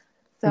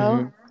So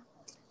Hmm.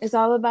 it's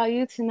all about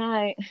you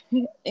tonight,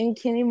 and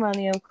Kenny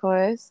Money, of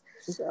course.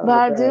 It's But all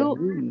I about do,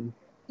 me.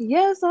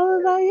 yeah, it's all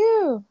about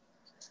you.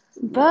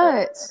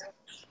 But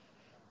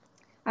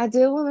I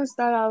did want to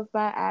start off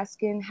by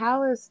asking,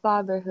 how is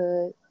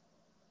fatherhood?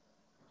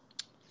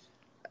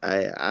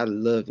 I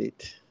love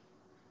it.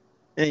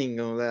 I ain't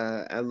gonna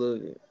lie, I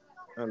love it.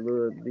 I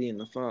love being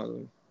a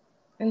father.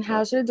 And So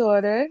how's your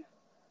daughter?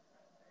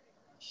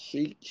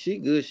 she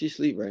good. She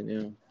sleep right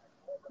now,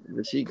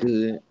 but she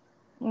good.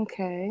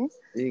 Okay.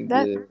 She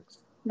That good.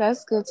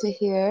 that's good to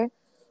hear.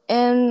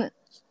 And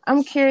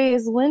I'm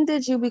curious, when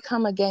did you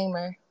become a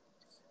gamer?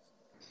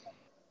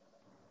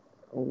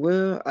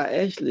 Well, I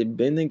actually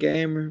been a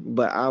gamer,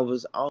 but I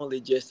was only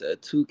just a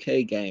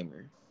 2K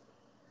gamer.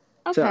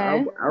 So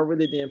Okay. I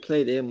really didn't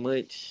play that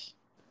much,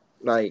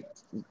 like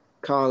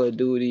Call of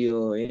Duty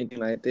or anything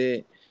like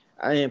that.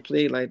 I didn't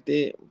play like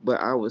that,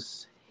 but I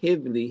was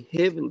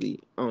heavily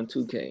on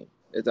 2K.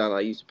 That's all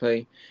I used to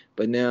play.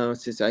 But now,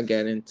 since I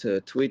got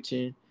into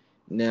twitching,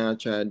 now I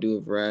try to do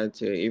a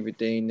variety of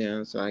everything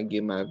now, so I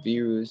give my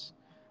viewers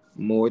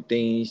more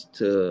things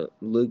to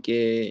look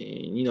at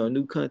and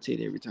new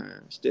content every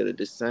time instead of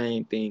the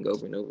same thing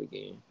over and over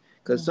again.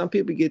 Because some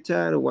people get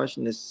tired of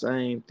watching the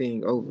same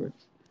thing over,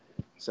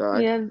 so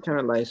I Yeah, kind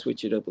of like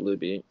switch it up a little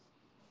bit.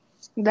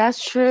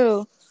 that's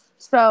true.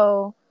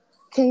 So,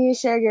 can you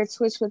share your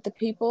Twitch with the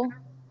people?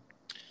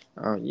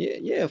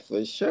 Yeah,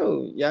 for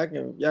sure. Y'all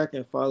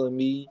can follow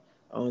me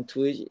on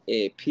Twitch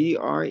at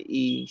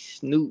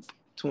Snoop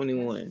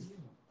 21.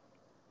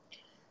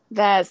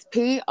 That's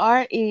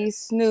PRE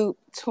Snoop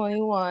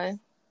 21.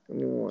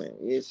 21.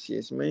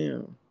 Yes,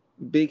 ma'am.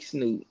 Big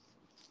Snoop.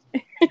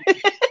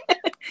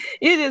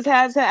 You just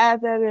had to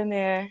add that in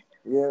there.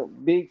 Yeah,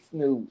 Big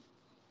Snoop.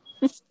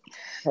 Had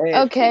to.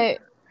 Okay.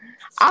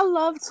 I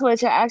love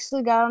Twitch. I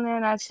actually got on there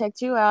and I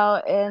checked you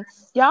out, and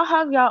y'all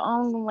have your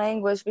own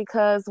language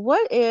because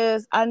what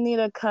is I need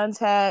to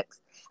contact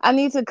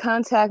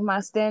my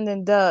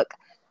standing duck.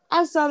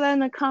 I saw that in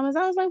the comments.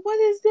 I was like, what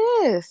is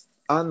this?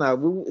 Oh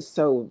no,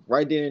 so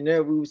right there and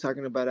there we was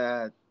talking about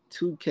our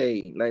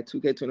 2K, like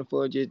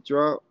 2K24 just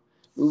dropped.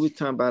 We was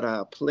talking about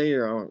our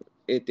player on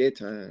at that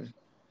time.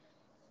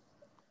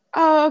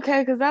 Oh,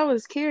 okay, because I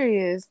was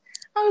curious.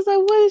 I was like,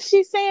 what is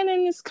she saying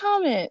in these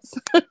comments?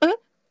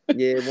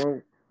 Yeah,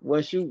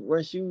 once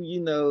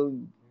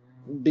you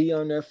be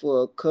on there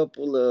for a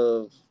couple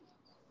of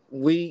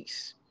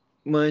weeks,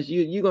 months,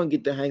 you gonna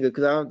get the hang of.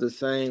 Because I was the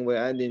same way.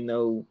 I didn't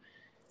know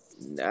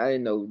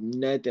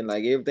nothing.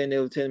 Like everything they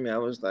were telling me, I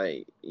was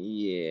like,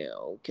 yeah,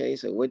 okay.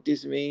 So what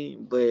this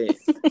mean? But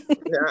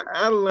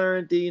I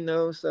learned,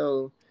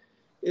 so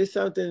it's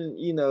something.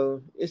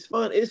 It's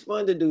fun. It's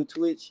fun to do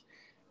Twitch.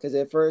 Because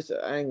at first,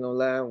 I ain't gonna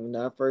lie, when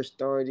I first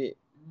started,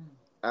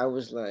 I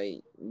was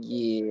like,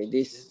 yeah,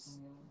 this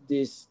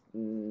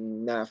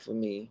not for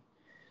me.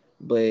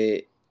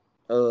 But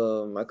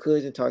my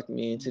cousin talked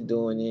me into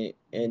doing it,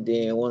 and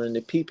then one of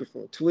the people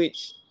from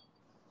Twitch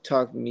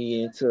talked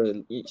me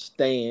into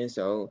staying.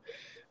 So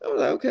I was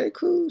like, okay,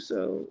 cool.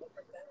 So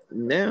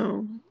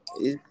now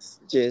it's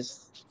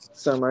just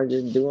something I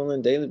just do on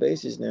a daily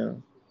basis now.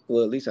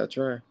 Well, at least I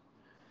try.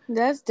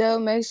 That's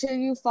dope. Make sure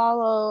you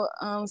follow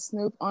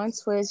Snoop on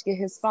Twitch, get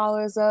his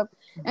followers up,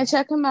 and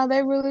check him out.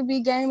 They really be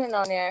gaming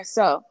on there.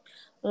 So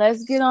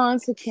let's get on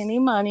to Kenny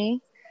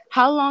Money.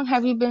 How long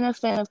have you been a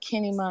fan of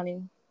Kenny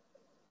Money?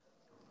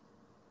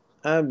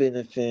 I've been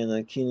a fan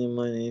of Kenny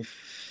Money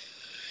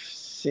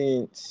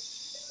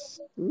since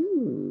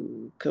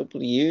a couple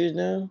of years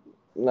now.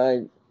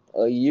 Like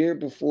a year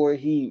before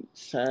he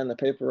signed the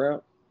paper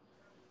out.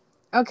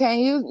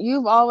 Okay,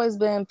 you've always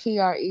been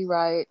PRE,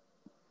 right?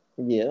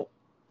 Yep.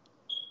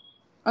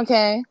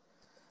 Okay,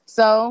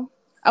 so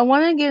I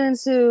want to get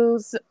into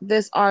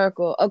this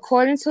article.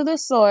 According to the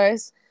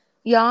source,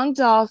 Young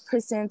Dolph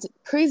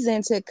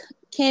presented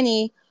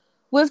Kenny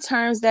with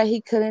terms that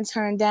he couldn't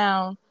turn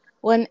down.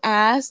 When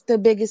asked the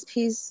biggest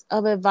piece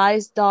of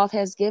advice Dolph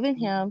has given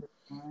him,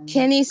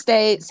 Kenny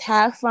states,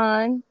 have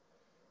fun,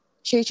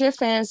 treat your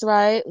fans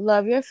right,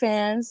 love your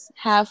fans,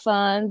 have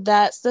fun.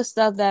 That's the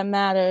stuff that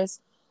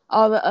matters.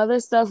 All the other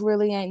stuff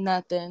really ain't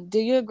nothing. Do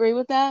you agree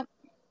with that?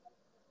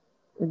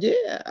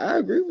 Yeah, I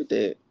agree with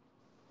that.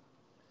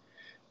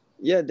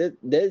 Yeah,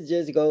 that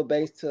just go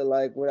back to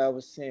like what I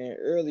was saying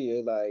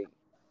earlier. Like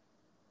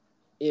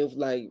if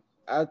like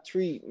I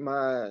treat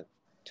my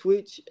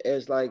Twitch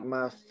as like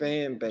my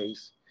fan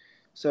base.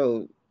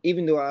 So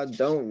even though I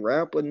don't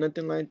rap or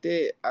nothing like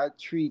that, I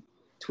treat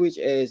Twitch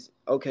as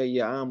okay,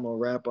 yeah, I'm a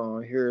rapper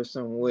on here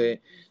somewhere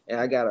and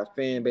I got a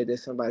fan base that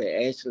somebody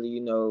actually,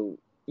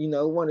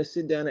 want to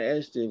sit down and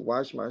actually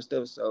watch my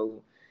stuff.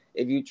 So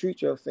if you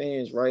treat your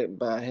fans right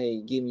by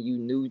hey giving you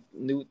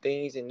new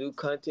things and new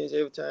contents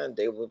every time,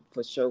 they will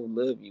for sure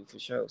love you for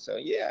sure. So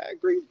yeah, I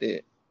agree with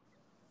that.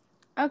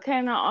 Okay,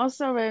 and I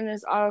also read in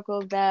this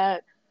article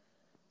that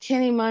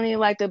Kenny Money,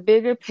 like the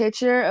bigger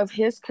picture of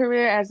his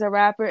career as a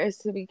rapper is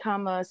to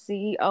become a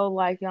CEO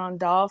like Young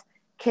Dolph.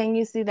 Can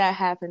you see that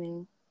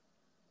happening?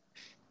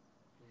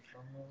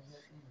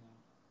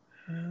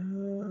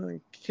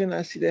 Can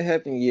I see that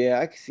happening? Yeah,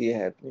 I can see it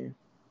happening.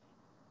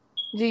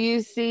 Do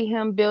you see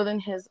him building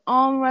his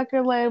own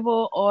record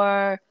label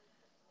or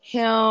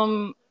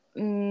him,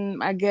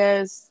 I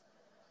guess,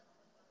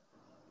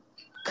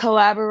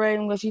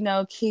 collaborating with,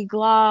 Key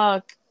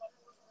Glock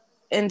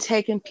and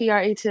taking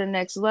PRE to the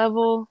next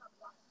level?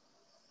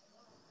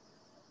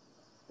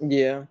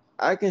 Yeah,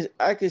 I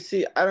can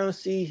see. I don't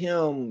see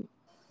him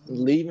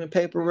leaving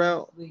paper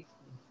route,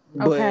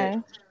 but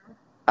Okay.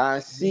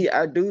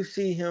 I do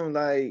see him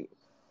like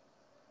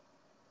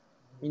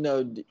you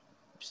know d-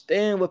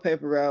 staying with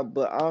paper route,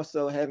 but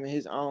also having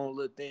his own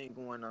little thing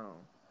going on.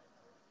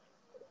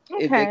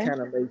 Okay.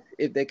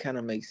 If that kind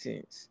of makes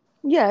sense.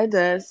 Yeah, it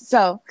does.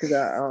 So, Cause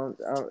I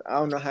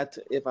don't know how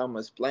to if I'm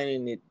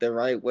explaining it the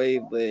right way,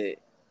 but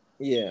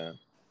yeah,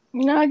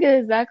 I get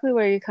exactly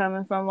where you're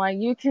coming from. Like,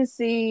 you can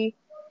see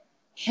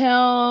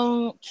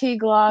him, Key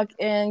Glock,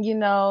 and,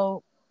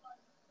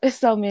 it's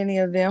so many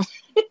of them.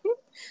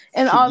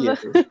 And all yeah.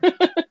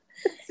 the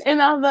and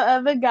all the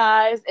other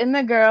guys and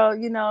the girl,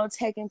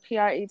 taking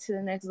PRE to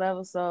the next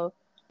level. So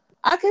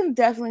I can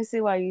definitely see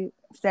why you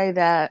say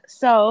that.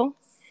 So,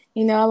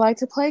 I like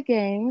to play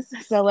games.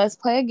 So let's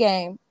play a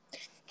game.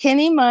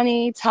 Kenny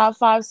Money top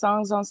 5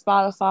 songs on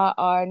Spotify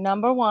are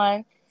number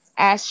 1,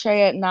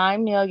 Ashtray at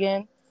 9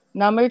 million,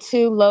 number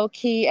 2, Low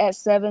Key at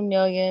 7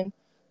 million,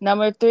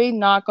 number 3,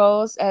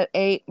 Narcos at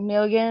 8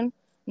 million,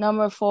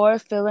 number 4,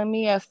 Feeling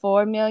Me at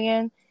 4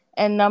 million,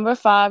 and number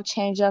 5,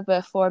 Change Up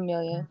at 4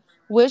 million.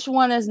 Which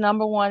one is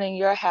number 1 in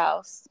your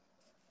house?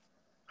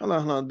 Hold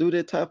on. Do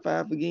that top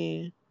five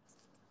again.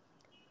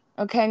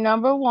 Okay,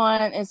 number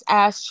 1 is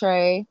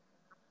Ashtray.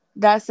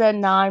 That's at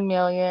 9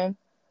 million.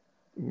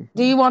 Do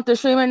Hmm. you want the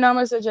streaming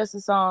numbers or just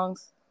the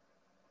songs?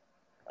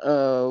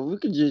 We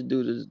could just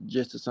do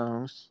just the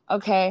songs.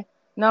 Okay.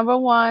 Number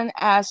 1,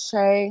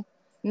 Ashtray.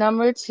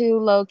 Number 2,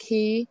 Low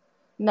Key.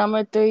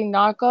 Number 3,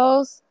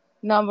 Narcos.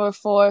 Number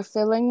 4,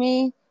 Feeling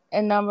Me.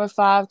 And number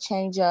 5,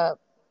 Change Up.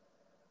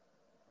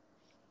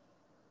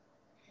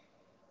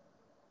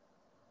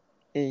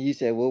 And you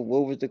said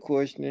what was the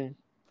question?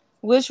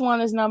 Which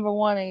one is number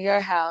 1 in your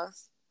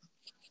house?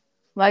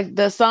 Like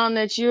the song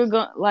that you're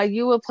going, like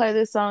you would play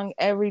this song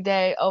every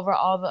day over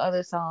all the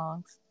other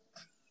songs.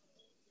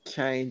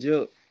 Change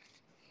up.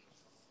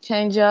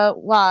 Change Up.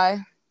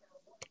 Why?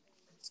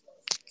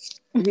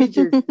 He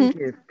just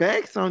speaking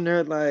facts on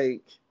there,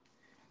 like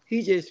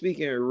he just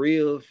speaking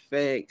real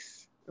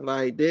facts.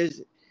 Like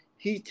this,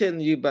 he's telling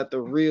you about the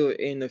real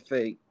and the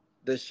fake,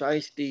 the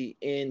shiesty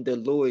and the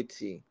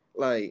loyalty.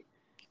 Like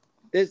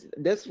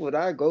that's what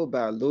I go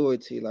by,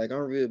 loyalty. Like I'm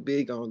real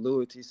big on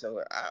loyalty,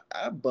 so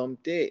I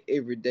bump that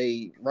every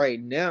day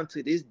right now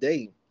to this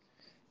day.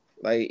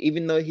 Like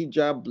even though he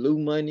dropped Blue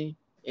Money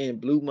and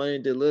Blue Money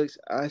Deluxe,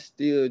 I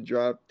still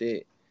drop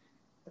that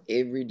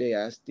every day.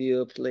 I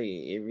still play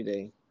it every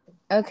day.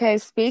 Okay,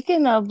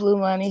 speaking of Blue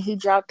Money, he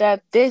dropped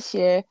that this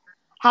year.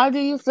 How do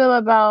you feel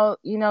about,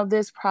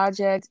 this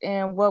project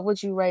and what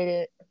would you rate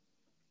it?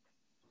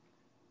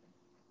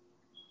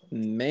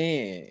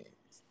 Man,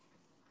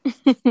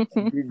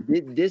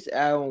 this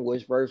album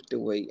was worth the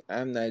wait.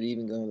 I'm not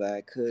even gonna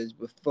lie, cause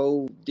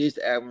before this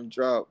album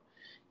dropped,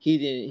 he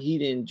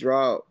didn't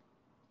drop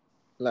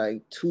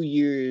like 2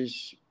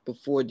 years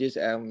before this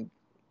album.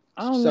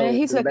 Oh man,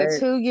 he took a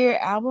 2-year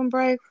album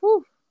break.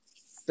 Whew.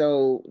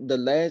 So the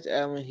last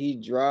album he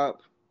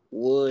dropped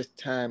was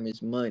Time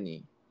Is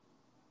Money.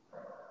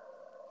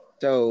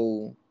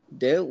 So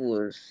that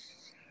was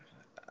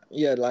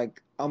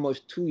like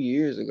almost 2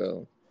 years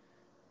ago.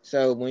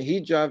 So when he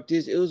dropped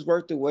this, it was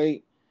worth the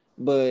wait.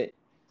 But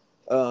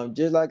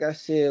just like I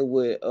said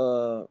with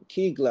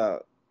Key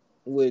Glock,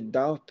 with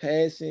Dolph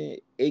passing,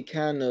 it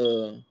kind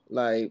of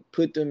like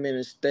put them in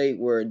a state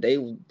where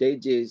they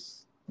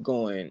just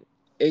going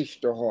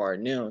extra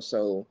hard now.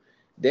 So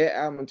that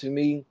album to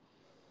me,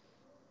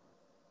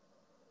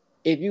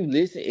 if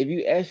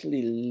you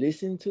actually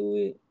listen to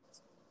it,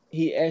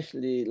 he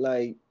actually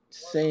like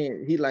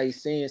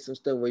saying some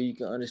stuff where you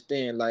can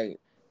understand. Like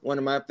one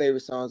of my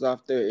favorite songs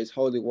off there is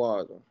Holy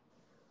Water.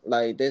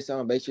 Like that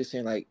song basically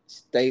saying like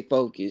stay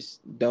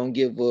focused, don't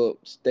give up,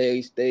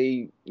 stay,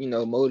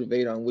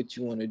 motivated on what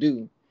you want to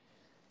do.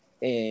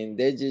 And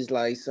that's just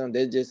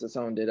a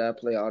song that I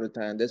play all the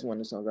time. That's one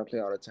of the songs I play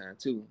all the time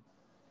too.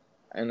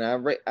 And I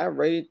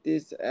rated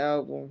this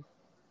album.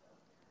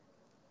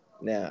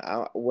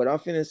 Now, what I'm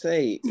finna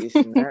say, it's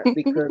not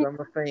because I'm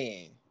a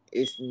fan.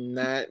 It's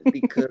not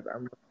because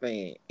I'm a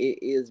fan. It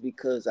is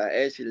because I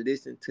actually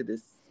listened to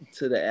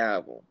the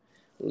album,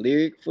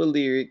 lyric for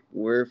lyric,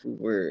 word for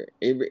word.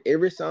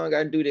 Every song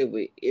I do that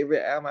with, every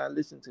album I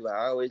listen to,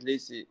 I always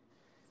listen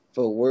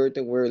for word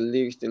to word,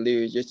 lyrics to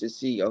lyrics, just to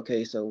see,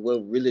 okay, so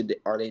what really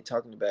are they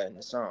talking about in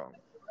the song?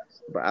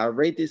 But I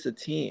rate this a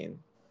 10.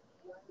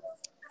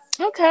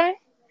 Okay.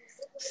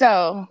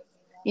 So,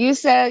 you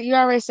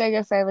already said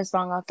your favorite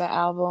song off the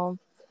album.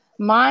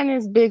 Mine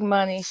is Big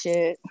Money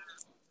shit.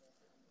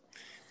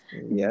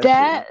 Yeah, I should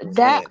have done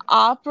That that.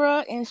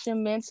 opera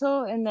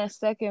instrumental in that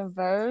second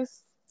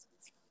verse,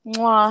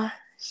 mwah,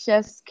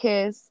 chef's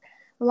kiss.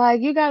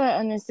 Like you gotta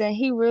understand,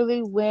 he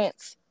really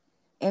went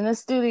in the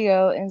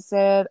studio and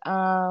said,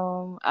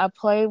 I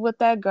played with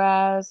that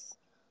grass,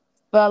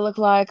 but I look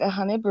like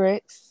 100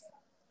 bricks.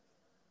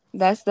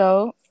 That's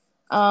dope.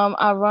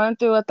 I run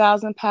through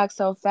 1,000 packs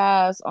so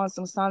fast on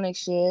some Sonic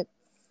shit.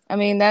 I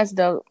mean, that's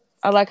dope.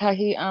 I like how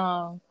he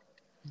added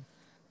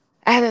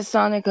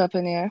Sonic up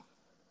in there.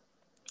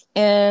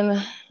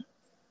 And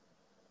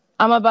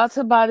I'm about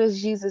to buy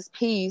this Jesus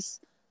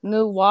Peace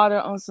new water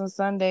on some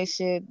Sunday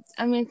shit.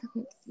 I mean,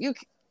 you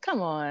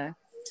come on.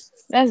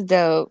 That's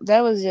dope.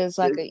 That was just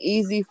like an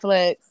easy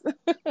flex.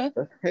 That's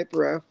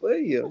paper out for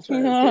you. I'm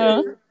trying to tell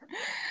Yeah. you.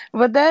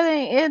 But that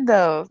ain't it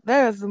though.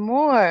 There's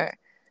more.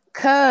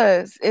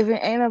 Cause if it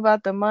ain't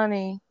about the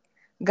money,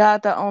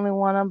 God the only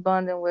one I'm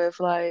bonding with.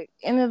 Like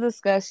in the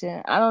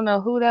discussion, I don't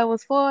know who that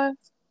was for,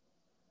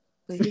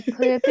 but he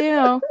cleared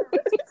them.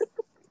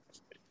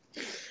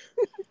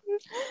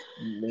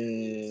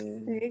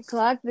 Man, He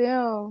clocked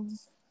them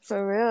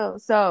for real.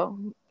 So,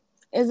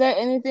 is there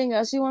anything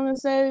else you want to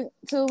say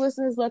to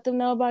listeners? Let them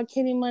know about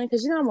Kenny Money,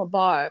 because you know I'm a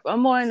barb.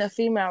 I'm more in the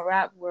female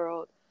rap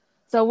world.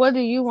 So, what do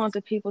you want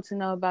the people to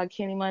know about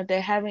Kenny Money?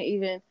 They haven't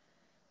even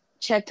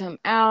checked him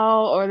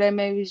out, or they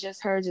maybe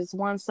just heard just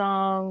one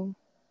song.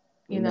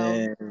 You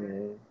know.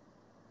 man.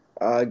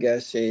 All I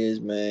gotta say is,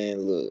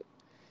 man, look,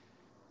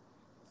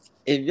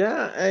 if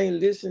y'all ain't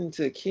listening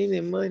to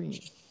Kenny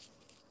Money,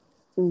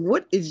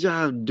 what is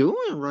y'all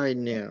doing right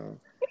now?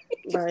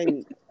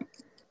 Like,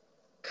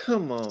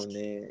 come on,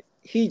 man.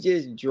 He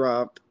just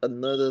dropped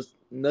another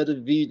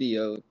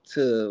video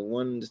to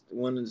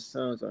one of the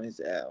songs on his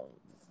album.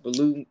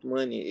 Blue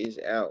Money is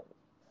out.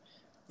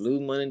 Blue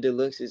Money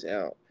Deluxe is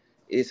out.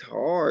 It's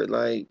hard.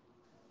 Like,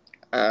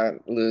 I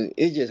look,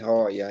 it's just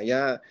hard,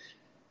 y'all.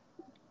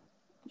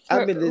 I've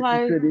For been listening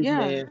like, to this yeah.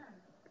 man.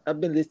 I've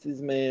been listening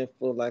to this man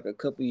for like a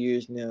couple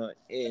years now,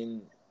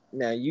 and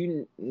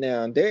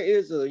now there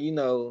is a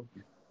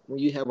when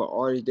you have an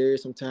artist, there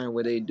is some time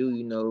where they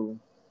do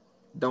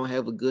don't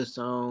have a good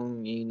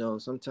song.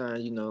 And,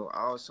 sometimes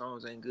all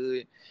songs ain't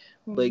good,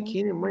 but Hmm.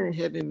 Kenny Money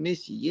haven't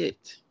missed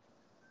yet.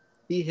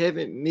 He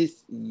haven't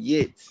missed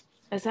yet.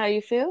 That's how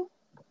you feel.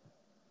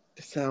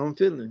 That's how I'm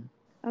feeling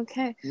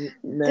Okay.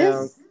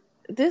 now.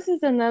 This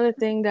is another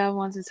thing that I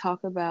want to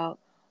talk about.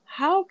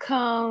 How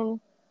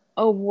come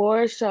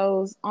award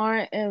shows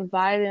aren't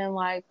inviting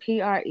like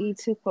PRE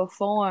to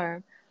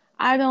perform?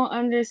 I don't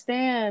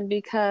understand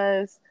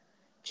because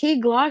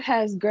Key Glock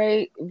has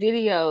great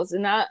videos,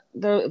 and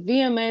the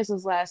VMAs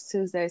was last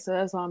Tuesday, so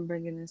that's why I'm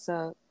bringing this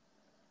up.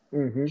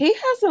 Hmm. He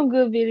has some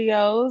good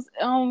videos.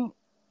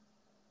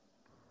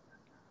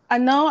 I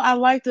know I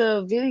like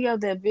the video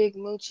that Big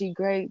Moochie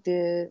Great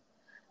did.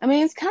 I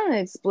mean, it's kind of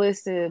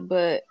explicit,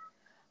 but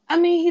I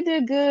mean, he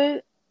did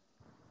good.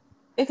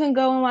 It can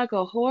go in like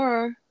a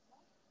horror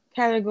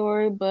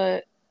category,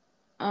 but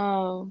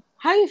how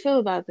you feel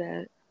about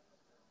that?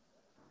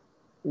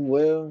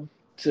 Well,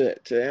 to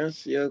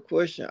answer your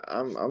question,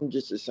 I'm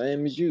just the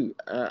same as you.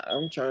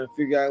 I'm trying to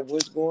figure out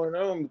what's going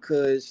on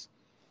because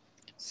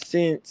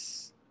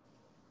since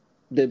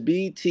the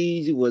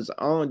BT's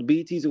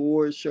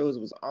award shows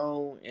was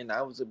on, and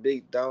I was a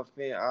big Dolph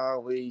fan. I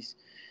always,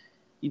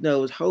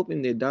 was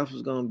hoping that Dolph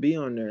was gonna be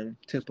on there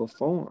to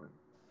perform.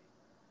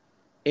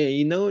 And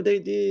you know what they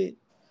did?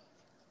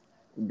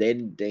 They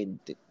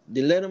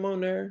let him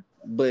on there.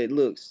 But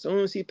look, soon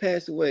as he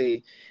passed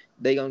away,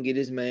 they gonna get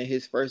this man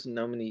his first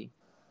nominee.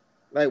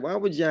 Like, why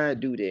would y'all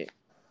do that?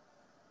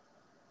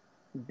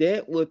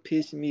 That would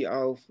piss me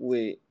off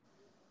with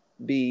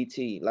BET.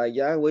 Like,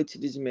 y'all wait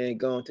till this man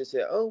gone to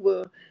say, oh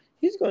well,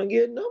 he's gonna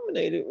get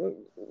nominated.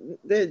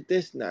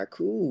 That's not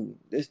cool.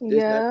 That's not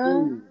Yeah,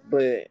 cool.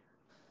 But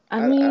I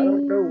I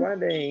don't know mean, why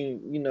they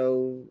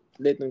ain't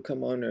let them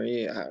come on there.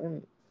 Yeah,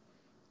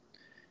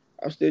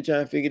 I'm still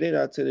trying to figure that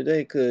out to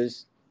today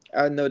because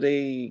I know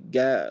they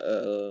got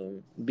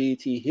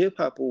BET Hip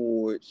Hop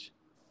Awards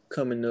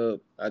coming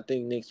up. I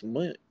think next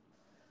month.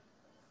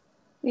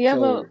 yeah,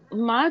 but So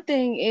my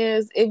thing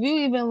is, if you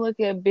even look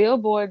at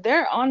Billboard,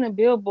 they're on the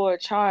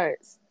Billboard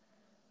charts,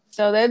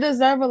 so they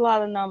deserve a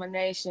lot of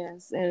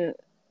nominations, and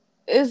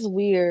it's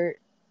weird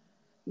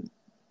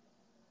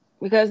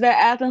because they're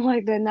acting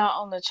like they're not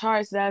on the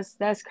charts.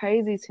 That's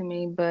crazy to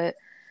me, but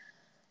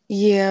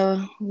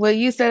yeah, what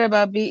you said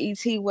about BET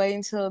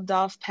waiting till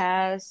Dolph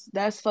passed,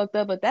 that's fucked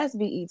up, but that's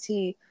BET.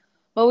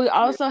 But we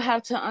also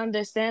have to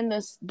understand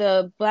this: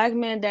 the black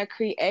man that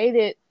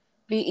created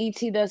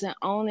BET doesn't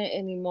own it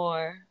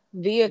anymore.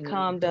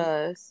 Viacom mhm.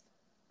 does.